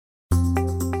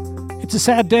It's a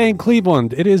sad day in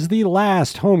Cleveland. It is the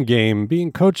last home game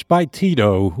being coached by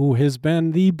Tito, who has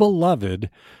been the beloved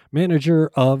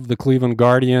manager of the Cleveland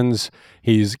Guardians.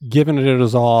 He's given it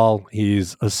his all.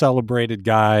 He's a celebrated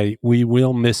guy. We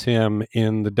will miss him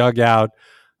in the dugout.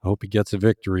 I hope he gets a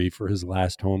victory for his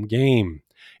last home game.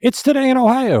 It's Today in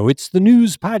Ohio. It's the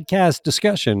news podcast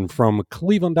discussion from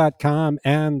Cleveland.com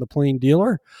and The Plain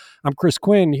Dealer. I'm Chris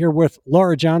Quinn here with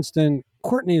Laura Johnston,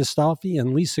 Courtney Astolfi,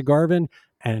 and Lisa Garvin.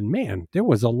 And man, there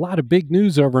was a lot of big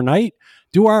news overnight.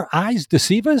 Do our eyes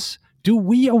deceive us? Do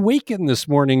we awaken this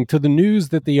morning to the news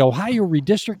that the Ohio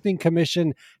Redistricting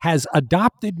Commission has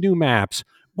adopted new maps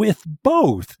with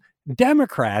both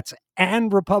Democrats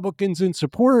and Republicans in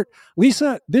support?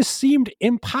 Lisa, this seemed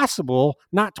impossible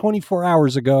not 24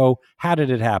 hours ago. How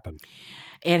did it happen?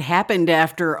 It happened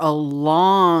after a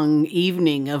long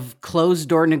evening of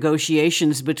closed-door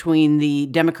negotiations between the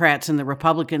Democrats and the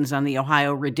Republicans on the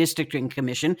Ohio Redistricting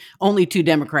Commission. Only 2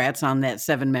 Democrats on that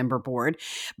 7-member board.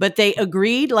 But they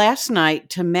agreed last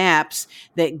night to maps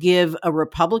that give a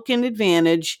Republican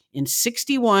advantage in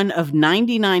 61 of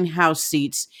 99 House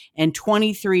seats and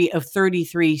 23 of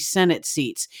 33 Senate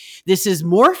seats. This is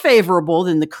more favorable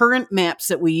than the current maps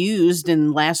that we used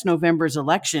in last November's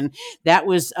election. That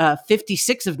was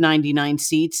 56 of 99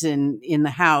 seats in the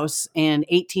House and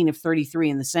 18 of 33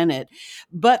 in the Senate.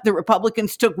 But the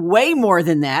Republicans took way more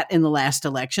than that in the last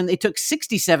election. They took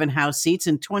 67 House seats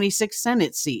and 26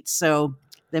 Senate seats. So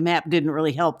the map didn't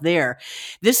really help there.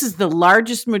 This is the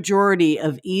largest majority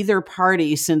of either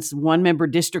party since one-member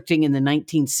districting in the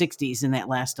 1960s in that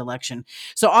last election.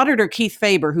 So Auditor Keith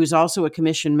Faber, who's also a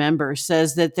commission member,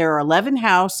 says that there are 11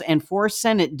 House and 4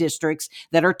 Senate districts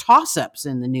that are toss-ups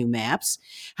in the new maps.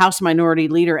 House Minority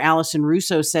Leader Allison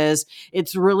Russo says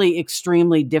it's really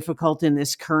extremely difficult in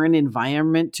this current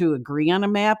environment to agree on a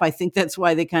map. I think that's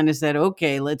why they kind of said,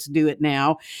 okay, let's do it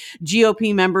now.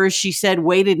 GOP members, she said,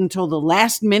 waited until the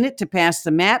last minute to pass the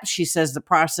map. She says the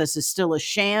process is still a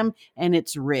sham and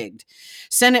it's rigged.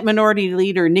 Senate Minority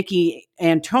Leader Nikki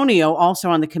Antonio,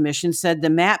 also on the commission, said the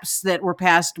maps that were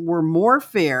passed were more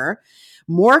fair,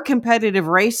 more competitive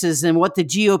races than what the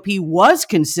GOP was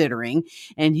considering.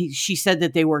 And she said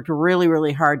that they worked really,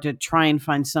 really hard to try and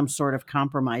find some sort of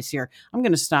compromise here. I'm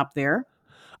going to stop there.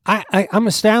 I'm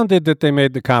astounded that they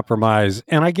made the compromise,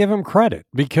 and I give them credit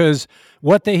because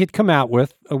what they had come out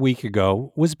with a week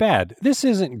ago was bad. This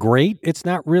isn't great. It's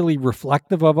not really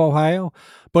reflective of Ohio,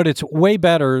 but it's way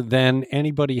better than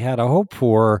anybody had a hope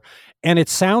for. And it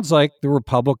sounds like the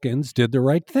Republicans did the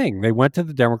right thing. They went to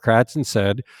the Democrats and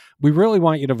said, we really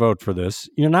want you to vote for this.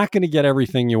 You're not going to get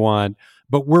everything you want,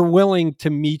 but we're willing to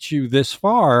meet you this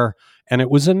far. And it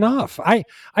was enough. I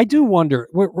do wonder,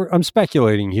 I'm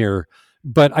speculating here,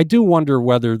 but I do wonder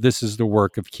whether this is the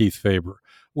work of Keith Faber.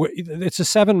 It's a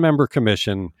 7-member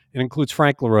commission. It includes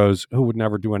Frank LaRose, who would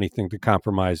never do anything to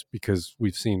compromise because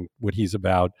we've seen what he's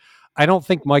about. I don't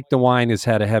think Mike DeWine has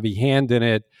had a heavy hand in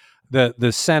it.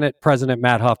 The Senate President,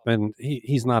 Matt Huffman,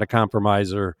 he's not a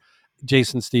compromiser.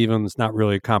 Jason Stevens, not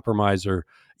really a compromiser.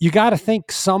 You got to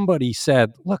think somebody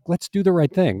said, look, let's do the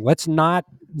right thing. Let's not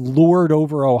lord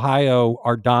over Ohio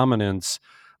our dominance.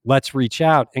 Let's reach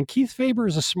out. And Keith Faber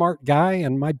is a smart guy,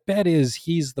 and my bet is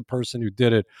he's the person who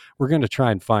did it. We're going to try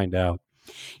and find out.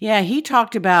 Yeah, he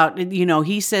talked about,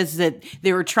 he says that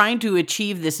they were trying to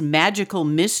achieve this magical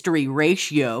mystery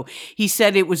ratio. He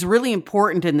said it was really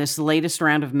important in this latest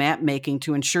round of map making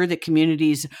to ensure that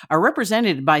communities are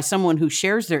represented by someone who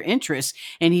shares their interests.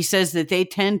 And he says that they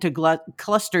tend to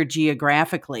cluster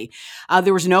geographically.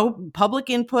 There was no public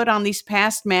input on these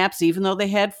past maps, even though they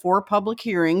had 4 public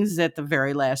hearings at the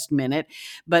very last minute.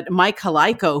 But Mike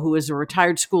Halaiko, who is a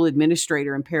retired school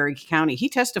administrator in Perry County, he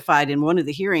testified in one of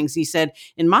the hearings. He said,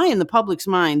 in the public's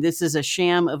mind, this is a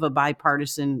sham of a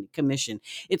bipartisan commission.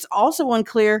 It's also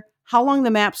unclear how long the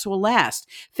maps will last.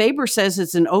 Faber says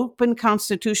it's an open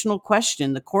constitutional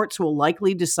question. The courts will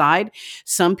likely decide.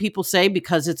 Some people say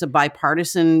because it's a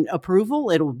bipartisan approval,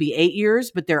 it will be 8 years,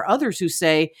 but there are others who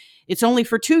say it's only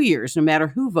for 2 years, no matter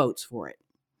who votes for it.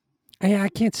 Yeah, I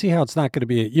can't see how it's not going to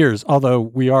be 8 years, although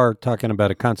we are talking about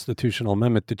a constitutional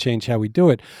amendment to change how we do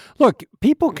it. Look,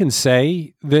 people can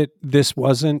say that this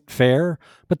wasn't fair,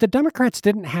 but the Democrats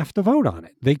didn't have to vote on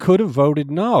it. They could have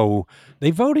voted no. They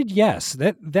voted yes.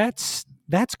 That's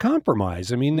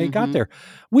compromise. I mean, they got there.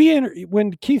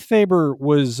 When Keith Faber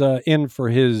was in for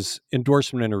his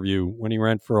endorsement interview when he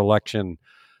ran for election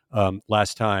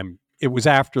last time, it was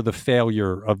after the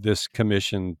failure of this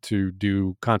commission to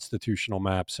do constitutional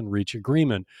maps and reach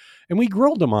agreement. And we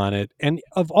grilled him on it. And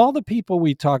of all the people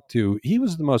we talked to, he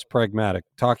was the most pragmatic,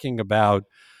 talking about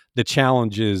the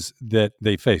challenges that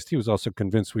they faced. He was also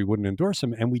convinced we wouldn't endorse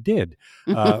him, and we did,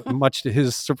 much to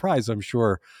his surprise, I'm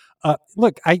sure.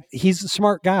 Look, he's a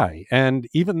smart guy. And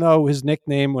even though his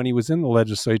nickname when he was in the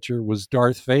legislature was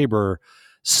Darth Faber,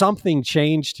 something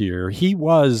changed here. He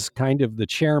was kind of the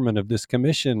chairman of this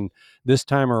commission this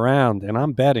time around. And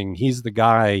I'm betting he's the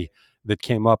guy that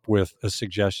came up with a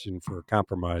suggestion for a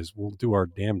compromise. We'll do our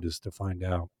damnedest to find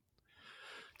out.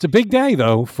 It's a big day,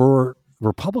 though, for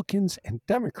Republicans and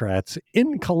Democrats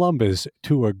in Columbus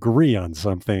to agree on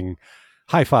something.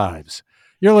 High fives.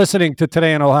 You're listening to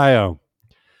Today in Ohio.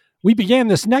 We began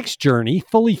this next journey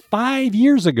fully 5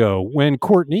 years ago when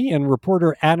Courtney and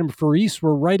reporter Adam Faris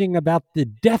were writing about the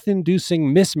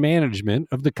death-inducing mismanagement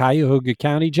of the Cuyahoga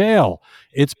County Jail.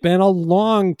 It's been a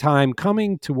long time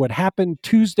coming to what happened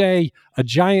Tuesday, a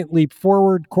giant leap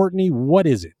forward. Courtney, what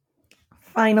is it?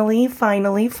 Finally,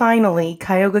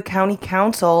 Cuyahoga County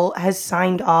Council has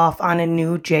signed off on a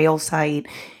new jail site.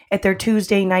 At their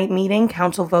Tuesday night meeting,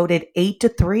 Council voted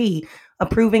 8-3,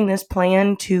 approving this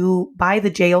plan to buy the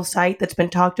jail site that's been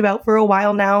talked about for a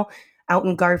while now out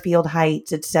in Garfield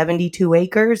Heights. It's 72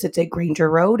 acres. It's at Granger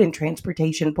Road and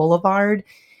Transportation Boulevard.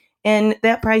 And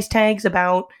that price tag's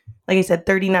about, like I said,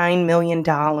 $39 million.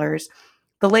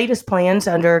 The latest plans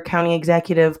under County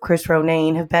Executive Chris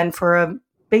Ronayne have been for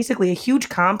basically a huge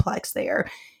complex there.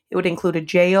 It would include a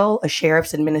jail, a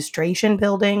sheriff's administration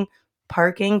building,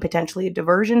 parking, potentially a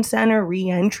diversion center,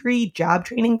 re-entry, job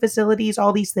training facilities,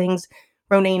 all these things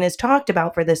Ronayne has talked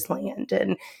about for this land.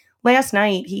 And last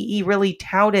night, he really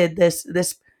touted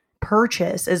this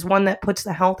purchase as one that puts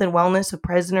the health and wellness of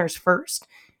prisoners first.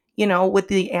 You know, with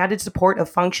the added support of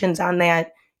functions on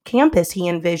that campus he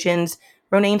envisions,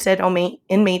 Ronayne said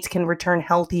inmates can return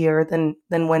healthier than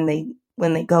when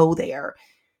they go there.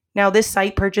 Now, this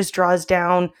site purchase draws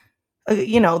down,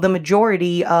 the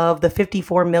majority of the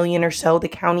 $54 million or so the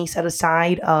county set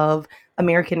aside of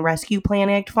American Rescue Plan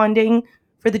Act funding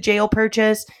for the jail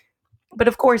purchase. But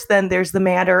of course, then there's the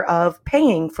matter of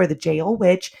paying for the jail,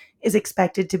 which is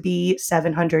expected to be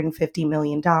 $750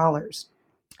 million.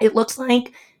 It looks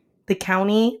like the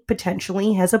county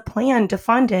potentially has a plan to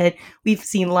fund it. We've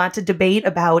seen lots of debate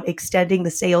about extending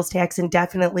the sales tax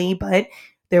indefinitely, but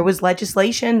there was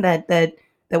legislation that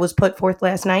was put forth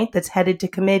last night that's headed to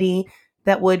committee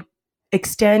that would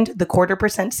extend the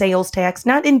 0.25% sales tax,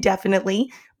 not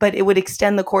indefinitely, but it would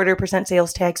extend the 0.25%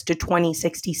 sales tax to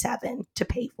 2067 to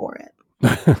pay for it.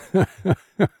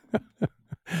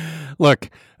 Look,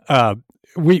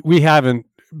 we haven't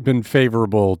been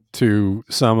favorable to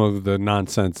some of the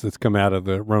nonsense that's come out of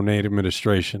the Ronayne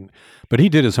administration, but he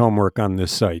did his homework on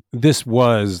this site. This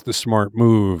was the smart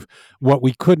move. What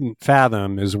we couldn't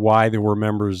fathom is why there were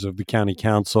members of the county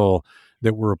council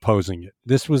that were opposing it.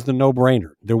 This was the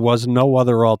no-brainer. There was no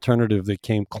other alternative that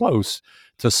came close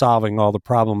to solving all the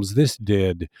problems this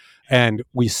did. And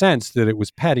we sensed that it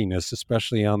was pettiness,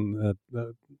 especially on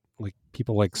like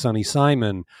people like Sonny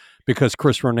Simon, because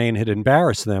Chris Ronayne had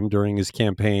embarrassed them during his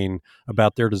campaign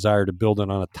about their desire to build it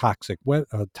on a toxic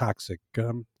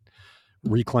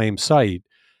reclaimed site.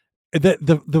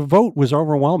 The vote was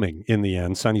overwhelming in the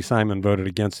end. Sonny Simon voted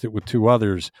against it with two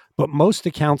others, but most of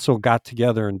the council got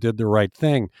together and did the right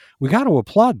thing. We got to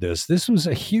applaud this. This was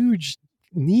a huge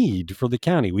need for the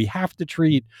county. We have to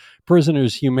treat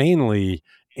prisoners humanely,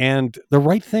 and the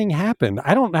right thing happened.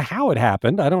 I don't know how it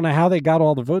happened. I don't know how they got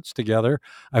all the votes together.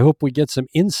 I hope we get some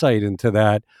insight into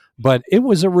that, but it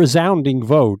was a resounding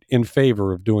vote in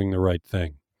favor of doing the right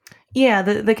thing. Yeah,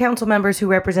 the council members who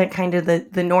represent kind of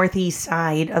the northeast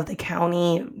side of the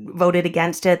county voted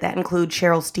against it. That includes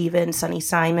Cheryl Stevens, Sonny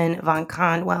Simon, Yvonne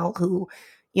Conwell, who,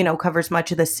 covers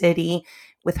much of the city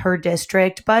with her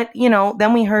district. But,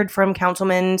 then we heard from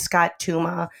Councilman Scott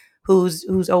Tuma,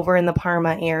 who's over in the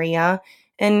Parma area.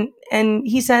 And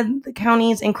he said the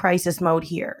county's in crisis mode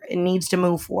here. It needs to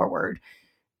move forward.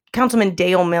 Councilman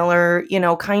Dale Miller,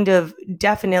 kind of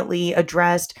definitely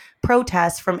addressed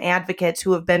protests from advocates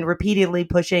who have been repeatedly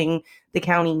pushing the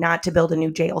county not to build a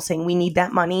new jail, saying we need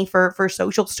that money for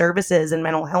social services and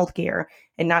mental health care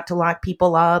and not to lock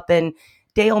people up. And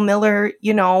Dale Miller,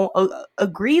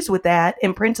 agrees with that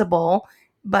in principle,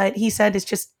 but he said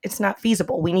it's not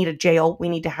feasible. We need a jail. We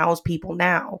need to house people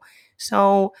now.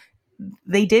 So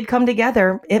they did come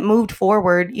together. It moved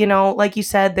forward. Like you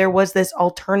said, there was this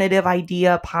alternative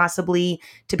idea possibly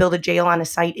to build a jail on a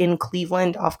site in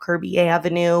Cleveland off Kirby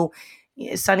Avenue.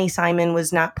 Sonny Simon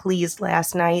was not pleased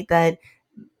last night that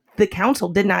the council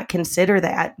did not consider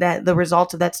that the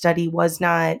results of that study was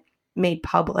not made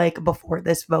public before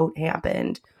this vote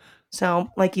happened. So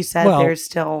like you said, there's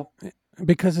still...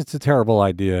 Because it's a terrible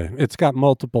idea. It's got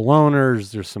multiple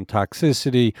owners. There's some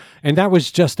toxicity. And that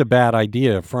was just a bad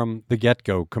idea from the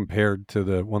get-go compared to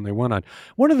the one they went on.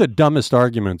 One of the dumbest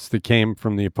arguments that came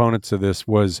from the opponents of this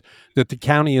was that the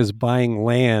county is buying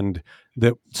land,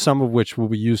 that some of which will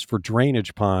be used for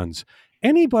drainage ponds.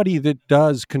 Anybody that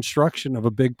does construction of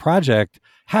a big project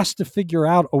has to figure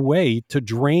out a way to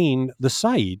drain the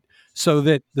site so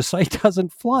that the site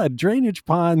doesn't flood. Drainage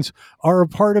ponds are a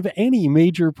part of any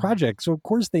major project. So of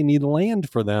course they need land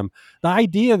for them. The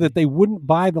idea that they wouldn't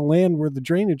buy the land where the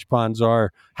drainage ponds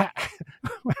are,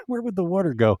 where would the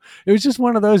water go? It was just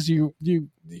one of those, you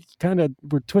kind of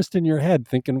were twisting your head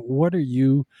thinking, what are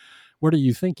you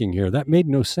thinking here? That made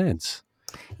no sense.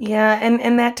 Yeah,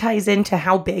 and that ties into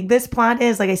how big this plot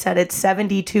is. Like I said, it's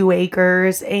 72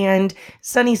 acres, and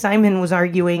Sonny Simon was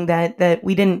arguing that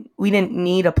we didn't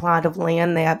need a plot of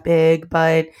land that big,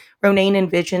 but Ronayne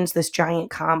envisions this giant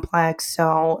complex,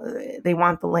 so they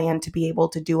want the land to be able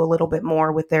to do a little bit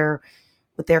more with their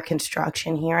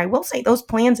construction here. I will say those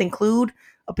plans include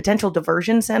a potential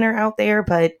diversion center out there,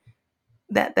 but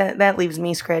that leaves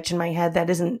me scratching my head.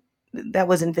 That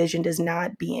was envisioned as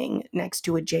not being next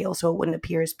to a jail, so it wouldn't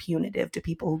appear as punitive to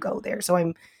people who go there. So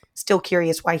I'm still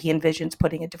curious why he envisions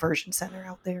putting a diversion center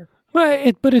out there.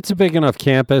 Well, but it's a big enough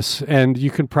campus, and you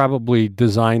can probably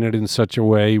design it in such a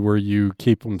way where you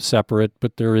keep them separate,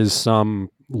 but there is some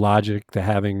logic to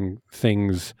having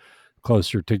things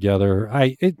closer together.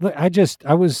 I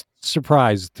was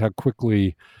surprised how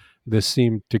quickly this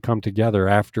seemed to come together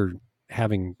after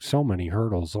having so many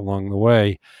hurdles along the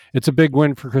way. It's a big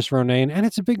win for Chris Ronayne, and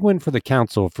it's a big win for the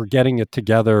council for getting it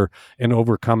together and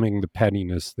overcoming the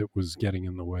pettiness that was getting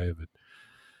in the way of it.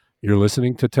 You're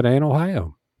listening to Today in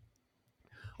Ohio.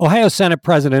 Ohio Senate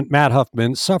President Matt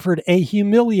Huffman suffered a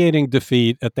humiliating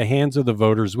defeat at the hands of the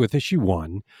voters with Issue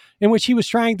 1, in which he was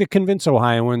trying to convince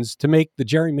Ohioans to make the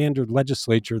gerrymandered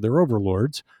legislature their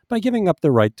overlords by giving up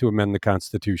the right to amend the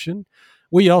Constitution.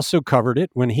 We also covered it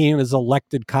when he and his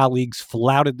elected colleagues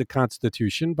flouted the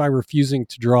Constitution by refusing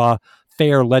to draw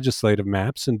fair legislative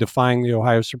maps and defying the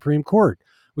Ohio Supreme Court.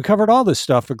 We covered all this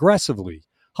stuff aggressively.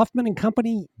 Huffman and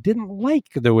company didn't like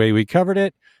the way we covered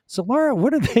it. So, Laura,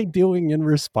 what are they doing in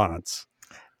response?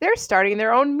 They're starting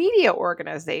their own media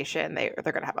organization. They're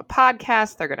going to have a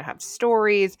podcast. They're going to have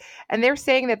stories. And they're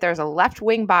saying that there's a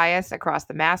left-wing bias across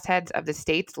the mastheads of the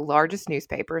state's largest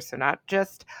newspapers. So not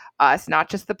just us, not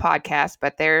just the podcast,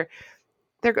 but they're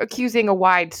accusing a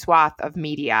wide swath of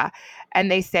media.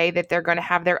 And they say that they're going to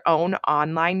have their own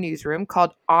online newsroom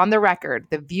called On the Record.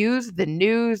 The views the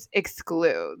news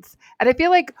excludes. And I feel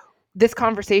like this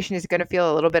conversation is going to feel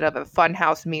a little bit of a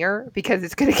funhouse mirror because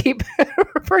it's going to keep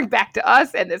referring back to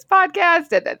us and this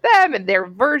podcast and them and their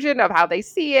version of how they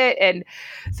see it. And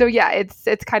so, yeah,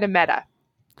 it's kind of meta.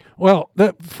 Well,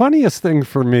 the funniest thing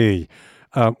for me,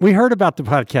 we heard about the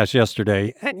podcast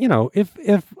yesterday. And,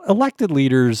 if elected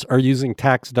leaders are using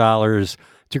tax dollars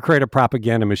to create a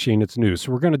propaganda machine, it's news.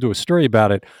 So we're going to do a story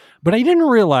about it. But I didn't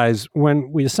realize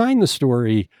when we assigned the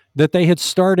story that they had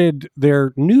started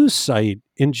their news site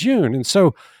in June. And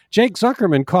so Jake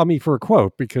Zuckerman called me for a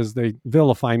quote because they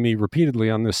vilify me repeatedly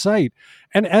on this site.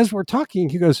 And as we're talking,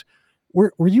 he goes,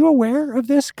 were you aware of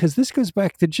this? Because this goes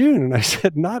back to June. And I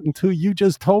said, not until you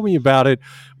just told me about it,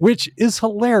 which is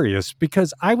hilarious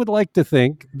because I would like to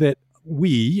think that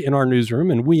we in our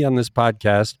newsroom and we on this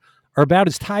podcast are about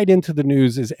as tied into the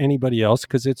news as anybody else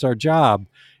because it's our job.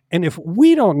 And if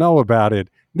we don't know about it,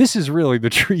 this is really the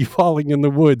tree falling in the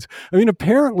woods. I mean,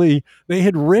 apparently they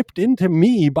had ripped into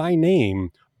me by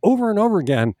name over and over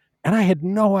again, and I had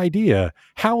no idea.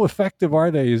 How effective are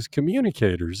they as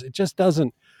communicators? It just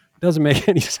doesn't make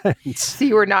any sense. So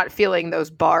you were not feeling those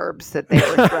barbs that they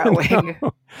were throwing.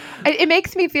 No. It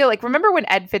makes me feel like, remember when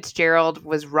Ed Fitzgerald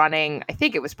was running, I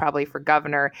think it was probably for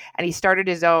governor, and he started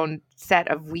his own set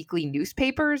of weekly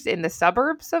newspapers in the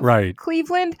suburbs of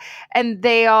Cleveland. And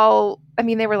they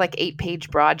were like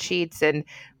 8-page broadsheets, and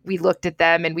we looked at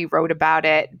them and we wrote about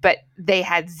it, but they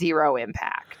had zero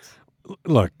impact.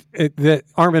 Look,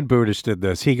 Armin Budish did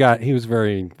this. He was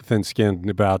very thin-skinned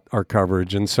about our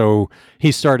coverage, and so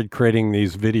he started creating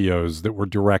these videos that were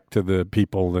direct to the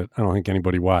people that I don't think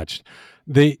anybody watched.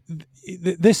 The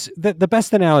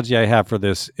best analogy I have for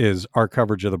this is our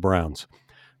coverage of the Browns.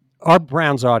 Our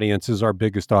Browns audience is our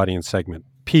biggest audience segment.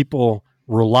 People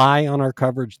rely on our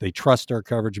coverage. They trust our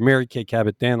coverage. Mary Kay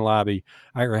Cabot, Dan Labbe,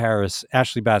 Ira Harris,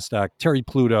 Ashley Bastock, Terry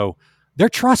Pluto. They're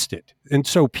trusted. And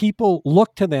so people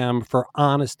look to them for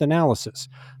honest analysis.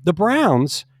 The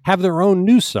Browns have their own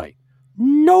news site.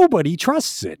 Nobody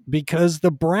trusts it because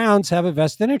the Browns have a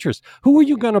vested interest. Who are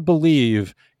you going to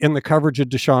believe in the coverage of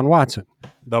Deshaun Watson?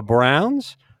 The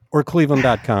Browns or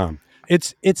Cleveland.com.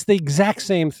 It's the exact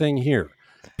same thing here.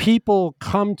 People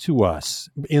come to us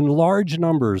in large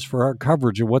numbers for our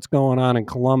coverage of what's going on in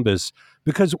Columbus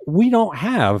because we don't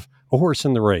have a horse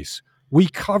in the race. We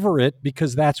cover it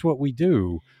because that's what we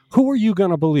do. Who are you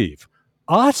going to believe?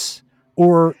 Us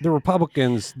or the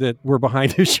Republicans that were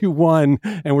behind issue 1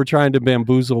 and were trying to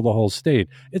bamboozle the whole state?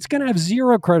 It's going to have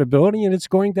zero credibility and it's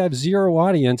going to have zero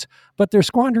audience, but they're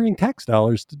squandering tax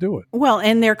dollars to do it. Well,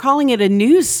 and they're calling it a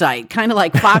news site, kind of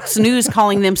like Fox News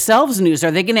calling themselves news.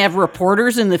 Are they going to have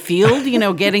reporters in the field,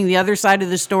 getting the other side of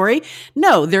the story?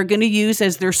 No, they're going to use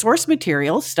as their source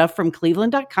material stuff from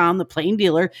Cleveland.com, the Plain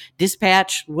Dealer,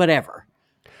 Dispatch, whatever.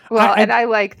 Well, and I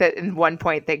like that in one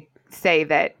point they say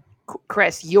that,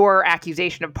 Chris, your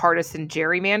accusation of partisan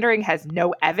gerrymandering has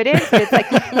no evidence. And it's like,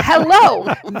 hello,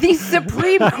 the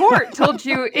Supreme Court told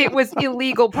you it was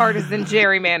illegal partisan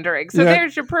gerrymandering. So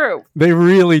there's your proof. They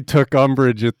really took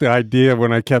umbrage at the idea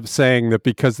when I kept saying that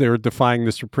because they were defying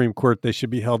the Supreme Court, they should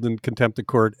be held in contempt of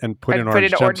court and put in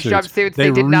orange jumpsuits.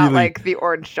 They did not like the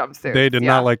orange jumpsuits. They did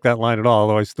not like that line at all,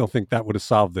 although I still think that would have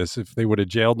solved this. If they would have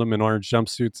jailed them in orange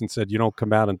jumpsuits and said, you don't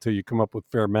come out until you come up with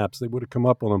fair maps, they would have come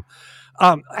up with them.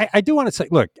 I do want to say,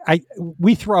 look,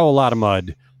 we throw a lot of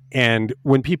mud, and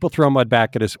when people throw mud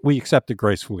back at us, we accept it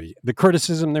gracefully. The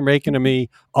criticism they're making of me,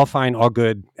 all fine, all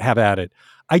good, have at it.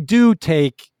 I do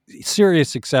take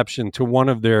serious exception to one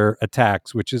of their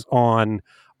attacks, which is on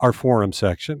our forum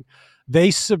section.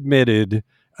 They submitted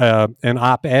an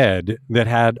op-ed that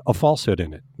had a falsehood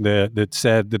in it that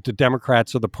said that the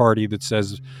Democrats are the party that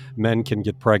says men can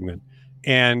get pregnant.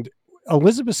 And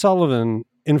Elizabeth Sullivan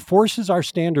enforces our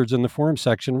standards in the forum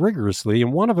section rigorously.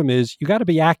 And one of them is you got to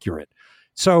be accurate.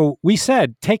 So we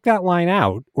said, take that line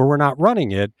out or we're not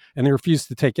running it. And they refused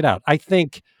to take it out. I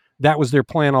think that was their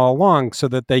plan all along so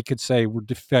that they could say we're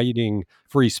defeating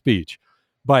free speech.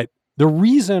 But the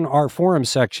reason our forum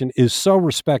section is so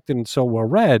respected and so well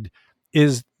read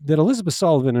is that Elizabeth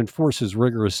Sullivan enforces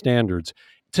rigorous standards.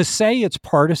 To say it's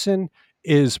partisan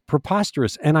is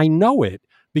preposterous. And I know it.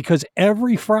 Because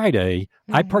every Friday,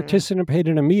 I participate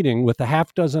in a meeting with a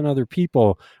half dozen other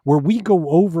people where we go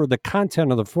over the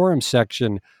content of the forum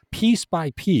section piece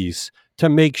by piece to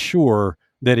make sure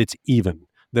that it's even,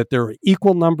 that there are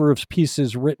equal number of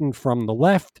pieces written from the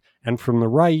left and from the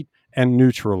right and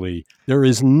neutrally. There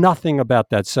is nothing about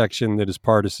that section that is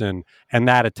partisan, and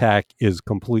that attack is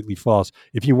completely false.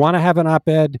 If you want to have an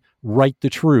op-ed, write the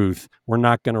truth. We're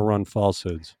not going to run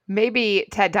falsehoods. Maybe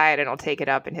Ted Diadon will take it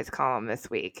up in his column this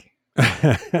week.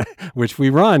 Which we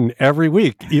run every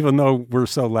week, even though we're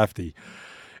so lefty.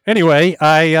 Anyway,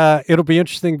 it'll be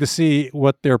interesting to see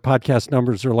what their podcast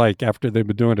numbers are like after they've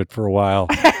been doing it for a while.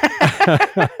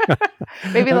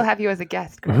 Maybe they'll have you as a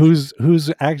guest, Chris.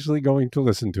 Who's actually going to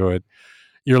listen to it?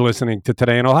 You're listening to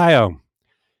Today in Ohio.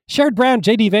 Sherrod Brown,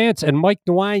 J.D. Vance, and Mike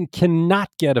DeWine cannot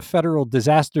get a federal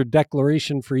disaster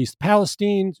declaration for East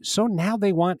Palestine, so now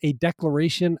they want a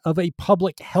declaration of a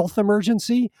public health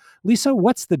emergency. Lisa,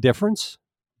 what's the difference?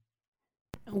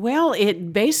 Well,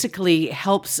 it basically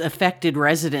helps affected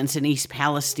residents in East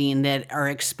Palestine that are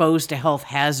exposed to health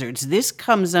hazards. This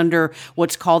comes under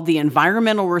what's called the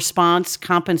Environmental Response,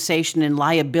 Compensation, and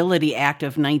Liability Act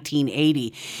of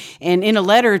 1980. And in a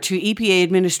letter to EPA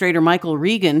Administrator Michael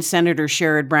Regan, Senator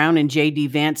Sherrod Brown and J.D.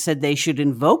 Vance said they should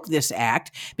invoke this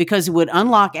act because it would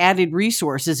unlock added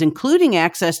resources, including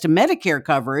access to Medicare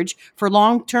coverage for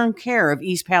long-term care of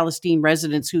East Palestine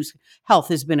residents whose health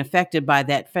has been affected by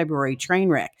that February train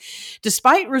wreck.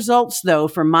 Despite results, though,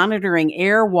 from monitoring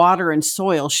air, water, and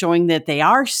soil showing that they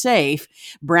are safe,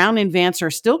 Brown and Vance are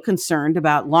still concerned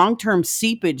about long-term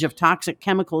seepage of toxic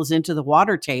chemicals into the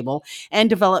water table and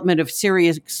development of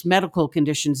serious medical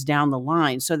conditions down the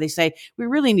line. So they say we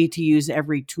really need to use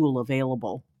every tool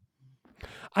available.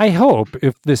 I hope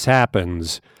if this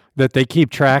happens that they keep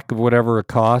track of whatever it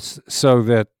costs so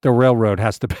that the railroad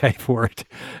has to pay for it.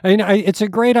 I mean, it's a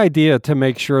great idea to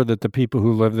make sure that the people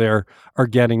who live there are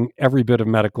getting every bit of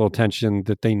medical attention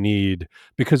that they need,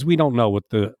 because we don't know what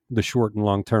the short and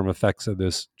long-term effects of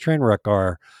this train wreck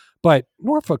are. But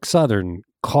Norfolk Southern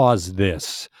caused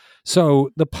this. So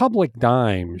the public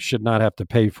dime should not have to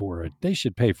pay for it. They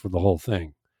should pay for the whole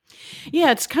thing.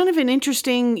 Yeah, it's kind of an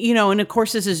interesting, and of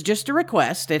course, this is just a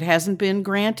request. It hasn't been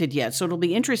granted yet. So it'll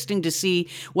be interesting to see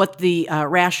what the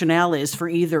rationale is for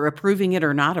either approving it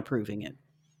or not approving it.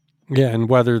 Yeah, and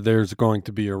whether there's going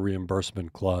to be a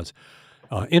reimbursement clause.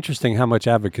 Interesting how much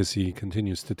advocacy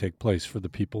continues to take place for the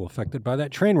people affected by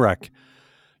that train wreck.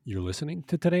 You're listening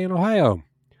to Today in Ohio.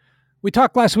 We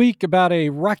talked last week about a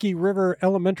Rocky River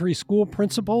Elementary School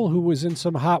principal who was in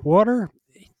some hot water.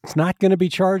 It's not going to be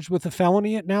charged with a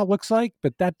felony, it now looks like,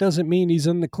 but that doesn't mean he's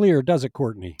in the clear, does it,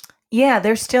 Courtney? Yeah,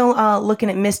 they're still looking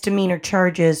at misdemeanor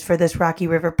charges for this Rocky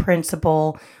River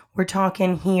principal. We're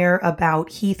talking here about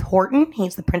Heath Horton.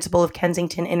 He's the principal of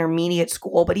Kensington Intermediate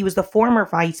School, but he was the former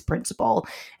vice principal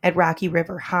at Rocky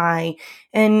River High.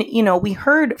 And, we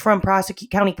heard from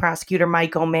County Prosecutor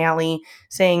Mike O'Malley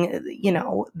saying,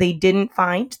 they didn't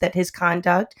find that his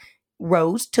conduct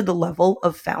rose to the level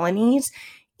of felonies.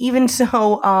 Even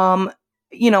so,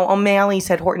 O'Malley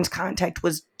said Horton's conduct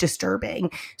was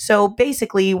disturbing. So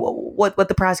basically, what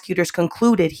the prosecutors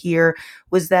concluded here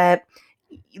was that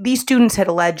these students had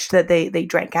alleged that they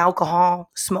drank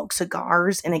alcohol, smoked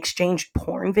cigars, and exchanged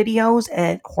porn videos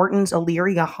at Horton's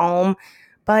Elyria home.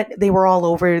 But they were all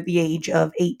over the age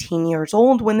of 18 years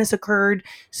old when this occurred.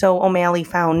 So O'Malley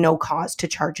found no cause to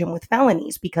charge him with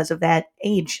felonies because of that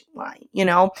age line,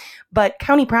 But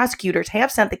county prosecutors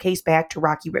have sent the case back to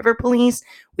Rocky River Police,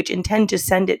 which intend to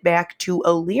send it back to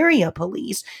Elyria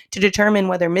Police to determine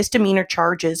whether misdemeanor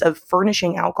charges of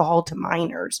furnishing alcohol to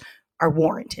minors are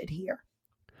warranted here.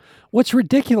 What's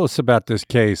ridiculous about this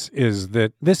case is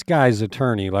that this guy's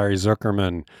attorney, Larry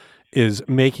Zuckerman, is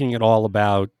making it all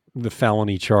about the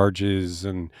felony charges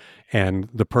and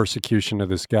the persecution of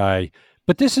this guy.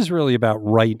 But this is really about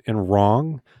right and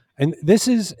wrong. And this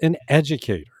is an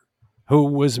educator who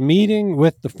was meeting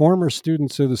with the former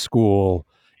students of the school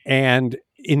and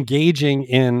engaging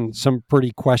in some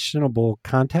pretty questionable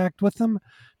contact with them.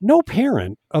 No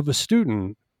parent of a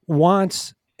student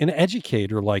wants an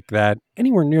educator like that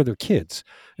anywhere near their kids.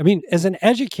 I mean, as an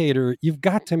educator, you've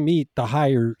got to meet the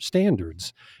higher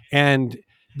standards. And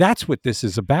that's what this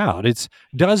is about.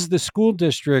 Does the school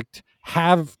district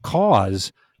have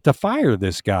cause to fire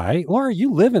this guy? Laura,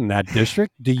 you live in that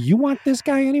district. Do you want this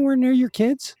guy anywhere near your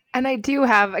kids? And I do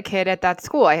have a kid at that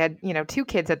school. I had, 2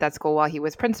 kids at that school while he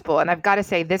was principal. And I've got to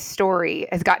say, this story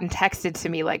has gotten texted to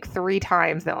me like 3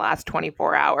 times in the last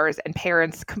 24 hours, and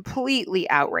parents completely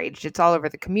outraged. It's all over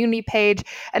the community page.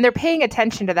 And they're paying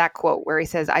attention to that quote where he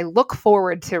says, "I look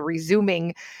forward to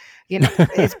resuming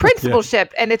his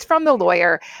principalship." And it's from the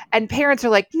lawyer, and parents are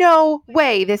like, "No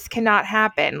way, this cannot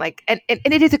happen." Like, and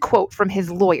it is a quote from his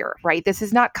lawyer, right? This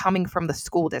is not coming from the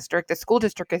school district. The school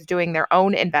district is doing their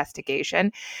own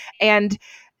investigation. And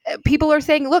people are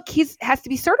saying, look, has to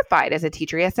be certified as a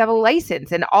teacher. He has to have a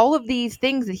license. And all of these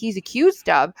things that he's accused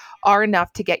of are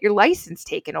enough to get your license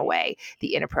taken away.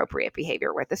 The inappropriate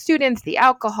behavior with the students, the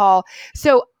alcohol.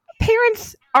 So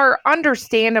parents are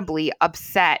understandably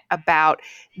upset about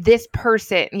this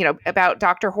person, about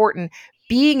Dr. Horton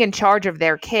being in charge of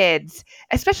their kids,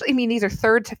 especially, these are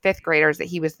 3rd to 5th graders that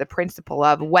he was the principal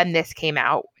of when this came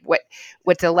out.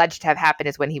 What's alleged to have happened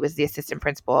is when he was the assistant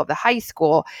principal of the high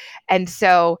school. And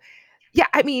so,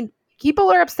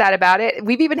 people are upset about it.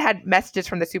 We've even had messages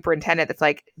from the superintendent that's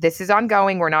like, this is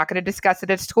ongoing. We're not going to discuss it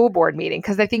at a school board meeting,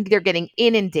 because I think they're getting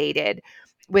inundated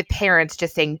with parents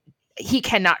just saying, he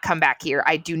cannot come back here.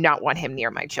 I do not want him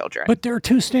near my children. But there are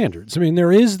 2 standards.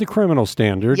 There is the criminal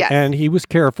standard, yes, and he was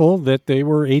careful that they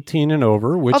were 18 and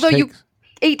over, which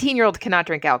 18-year-olds cannot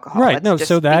drink alcohol. Right.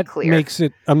 So that makes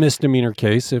it a misdemeanor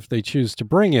case if they choose to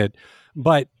bring it.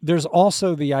 But there's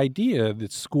also the idea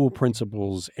that school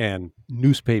principals and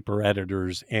newspaper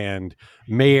editors and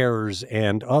mayors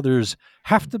and others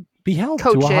have to be held to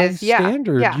a high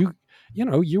standard. Yeah.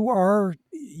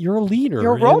 You're a leader.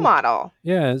 You're a role model.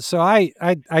 Yeah. So I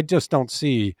just don't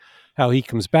see how he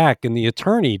comes back. And the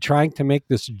attorney trying to make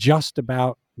this just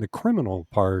about the criminal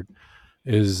part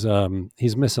is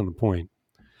he's missing the point.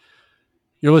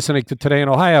 You're listening to Today in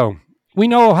Ohio. We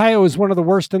know Ohio is one of the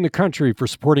worst in the country for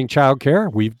supporting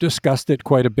childcare. We've discussed it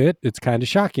quite a bit. It's kind of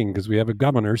shocking because we have a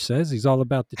governor says he's all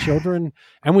about the children.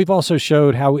 And we've also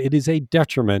showed how it is a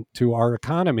detriment to our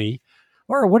economy.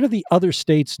 Or what are the other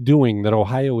states doing that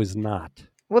Ohio is not?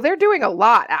 Well, they're doing a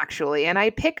lot, actually. And I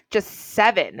picked just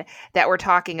 7 that were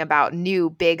talking about new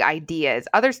big ideas.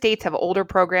 Other states have older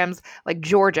programs, like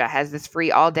Georgia has this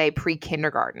free all-day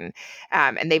pre-kindergarten,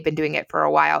 and they've been doing it for a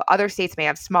while. Other states may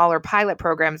have smaller pilot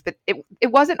programs, but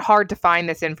it wasn't hard to find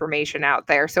this information out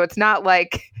there. So it's not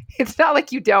like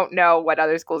you don't know what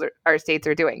other schools or states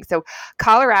are doing. So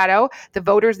Colorado, the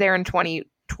voters there in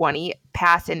 2020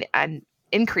 passed an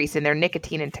increase in their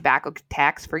nicotine and tobacco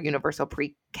tax for universal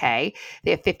pre-K.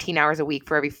 They have 15 hours a week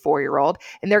for every 4-year-old,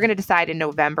 and they're going to decide in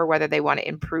November whether they want to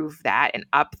improve that and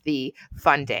up the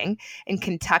funding. In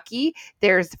Kentucky,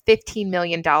 there's $15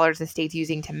 million the state's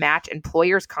using to match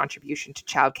employers' contribution to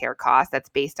childcare costs. That's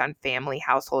based on family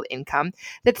household income.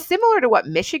 That's similar to what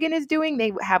Michigan is doing.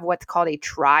 They have what's called a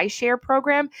tri-share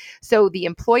program. So the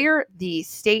employer, the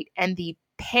state, and the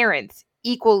parents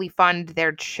equally fund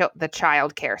the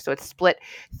child care. So it's split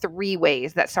 3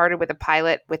 ways. That started with a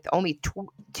pilot with only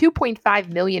 $2.5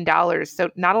 million, so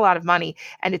not a lot of money,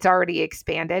 and it's already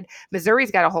expanded.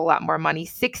 Missouri's got a whole lot more money,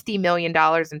 $60 million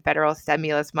in federal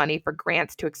stimulus money for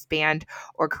grants to expand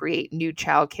or create new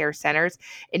child care centers.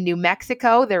 In New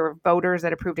Mexico, there were voters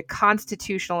that approved a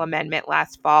constitutional amendment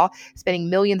last fall, spending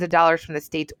millions of dollars from the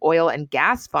state's oil and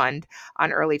gas fund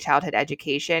on early childhood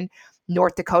education.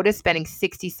 North Dakota is spending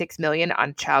 $66 million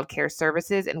on child care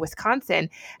services, and Wisconsin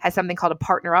has something called a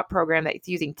Partner Up program that's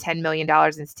using $10 million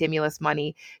in stimulus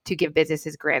money to give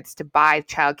businesses grants to buy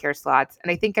child care slots.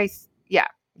 And I think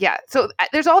yeah. So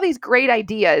there's all these great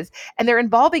ideas, and they're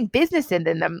involving business in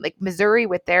them. Like Missouri,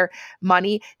 with their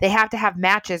money, they have to have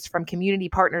matches from community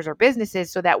partners or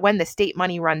businesses so that when the state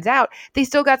money runs out, they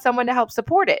still got someone to help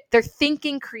support it. They're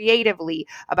thinking creatively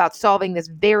about solving this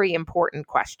very important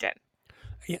question.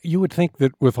 You would think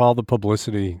that with all the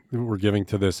publicity that we're giving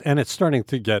to this, and it's starting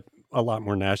to get a lot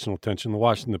more national attention, the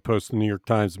Washington Post and the New York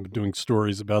Times have been doing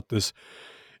stories about this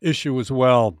issue as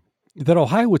well, that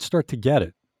Ohio would start to get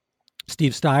it.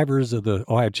 Steve Stivers of the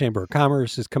Ohio Chamber of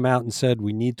Commerce has come out and said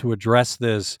we need to address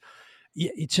this.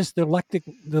 It's just the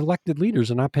elected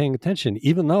leaders are not paying attention,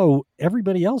 even though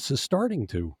everybody else is starting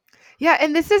to. Yeah,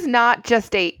 and this is not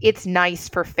just it's nice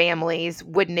for families,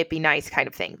 wouldn't it be nice kind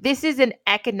of thing. This is an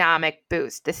economic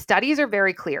boost. The studies are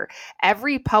very clear.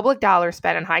 Every public dollar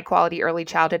spent on high quality early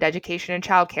childhood education and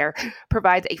childcare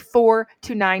provides a $4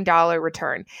 to $9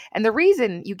 return. And the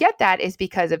reason you get that is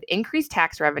because of increased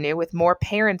tax revenue with more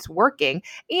parents working,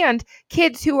 and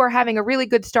kids who are having a really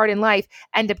good start in life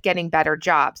end up getting better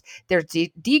jobs. There's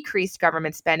decreased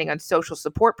government spending on social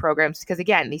support programs because,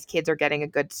 again, these kids are getting a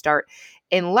good start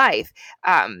in life.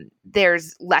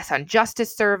 There's less on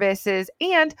justice services,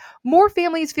 and more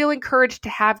families feel encouraged to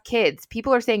have kids.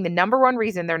 People are saying the number one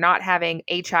reason they're not having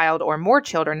a child or more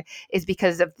children is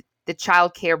because of the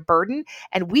child care burden.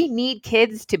 And we need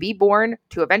kids to be born,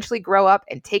 to eventually grow up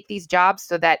and take these jobs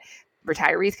so that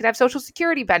retirees can have Social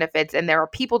Security benefits and there are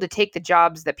people to take the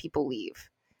jobs that people leave.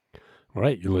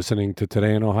 Right. You're listening to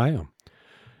Today in Ohio.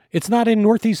 It's not in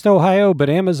Northeast Ohio, but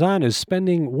Amazon is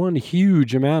spending one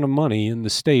huge amount of money in the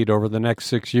state over the next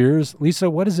 6 years. Lisa,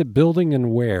 what is it building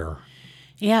and where?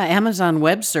 Yeah, Amazon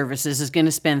Web Services is going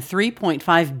to spend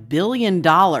 $3.5 billion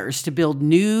to build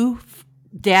new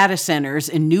data centers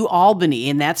in New Albany,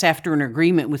 and that's after an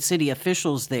agreement with city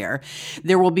officials there.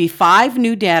 There will be 5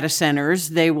 new data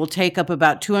centers. They will take up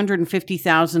about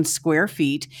 250,000 square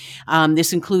feet.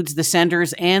 This includes the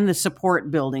centers and the support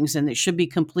buildings, and it should be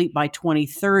complete by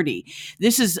 2030.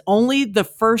 This is only the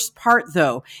first part,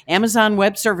 though. Amazon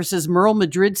Web Services Merle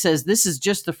Madrid says this is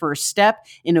just the first step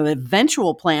in an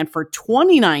eventual plan for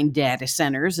 29 data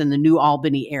centers in the New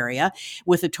Albany area,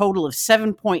 with a total of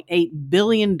 $7.8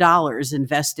 billion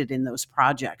invested in those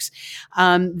projects.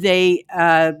 They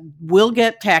will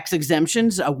get tax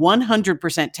exemptions, a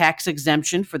 100% tax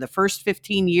exemption for the first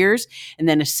 15 years, and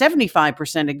then a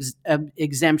 75%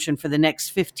 exemption for the next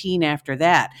 15 after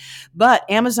that. But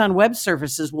Amazon Web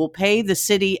Services will pay the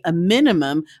city a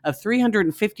minimum of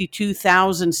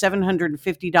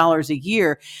 $352,750 a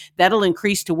year. That'll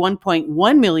increase to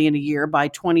 $1.1 million a year by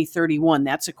 2031.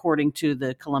 That's according to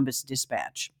the Columbus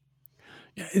Dispatch.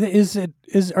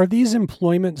 Are these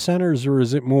employment centers, or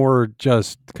is it more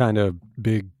just kind of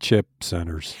big chip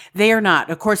centers? They are not.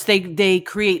 Of course, they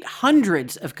create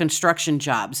hundreds of construction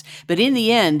jobs, but in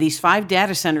the end, these 5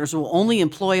 data centers will only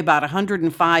employ about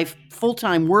 105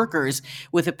 full-time workers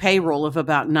with a payroll of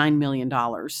about $9 million.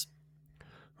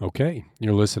 Okay,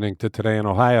 you're listening to Today in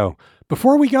Ohio.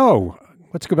 Before we go,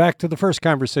 let's go back to the first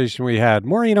conversation we had.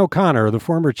 Maureen O'Connor, the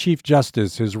former Chief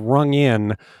Justice, has rung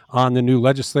in on the new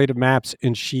legislative maps,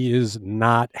 and she is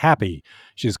not happy.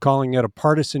 She's calling it a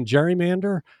partisan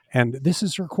gerrymander, and this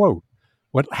is her quote.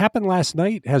 "What happened last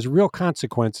night has real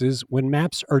consequences when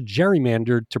maps are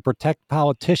gerrymandered to protect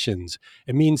politicians.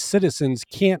 It means citizens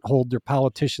can't hold their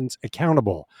politicians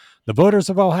accountable. The voters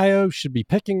of Ohio should be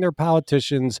picking their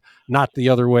politicians, not the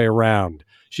other way around."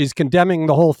 She's condemning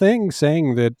the whole thing,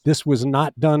 saying that this was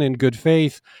not done in good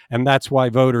faith, and that's why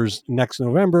voters next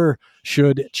November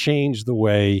should change the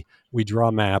way we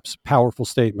draw maps. Powerful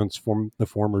statements from the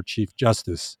former Chief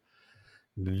Justice.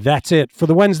 That's it for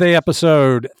the Wednesday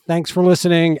episode. Thanks for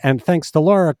listening, and thanks to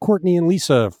Laura, Courtney, and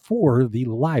Lisa for the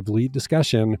lively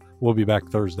discussion. We'll be back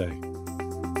Thursday.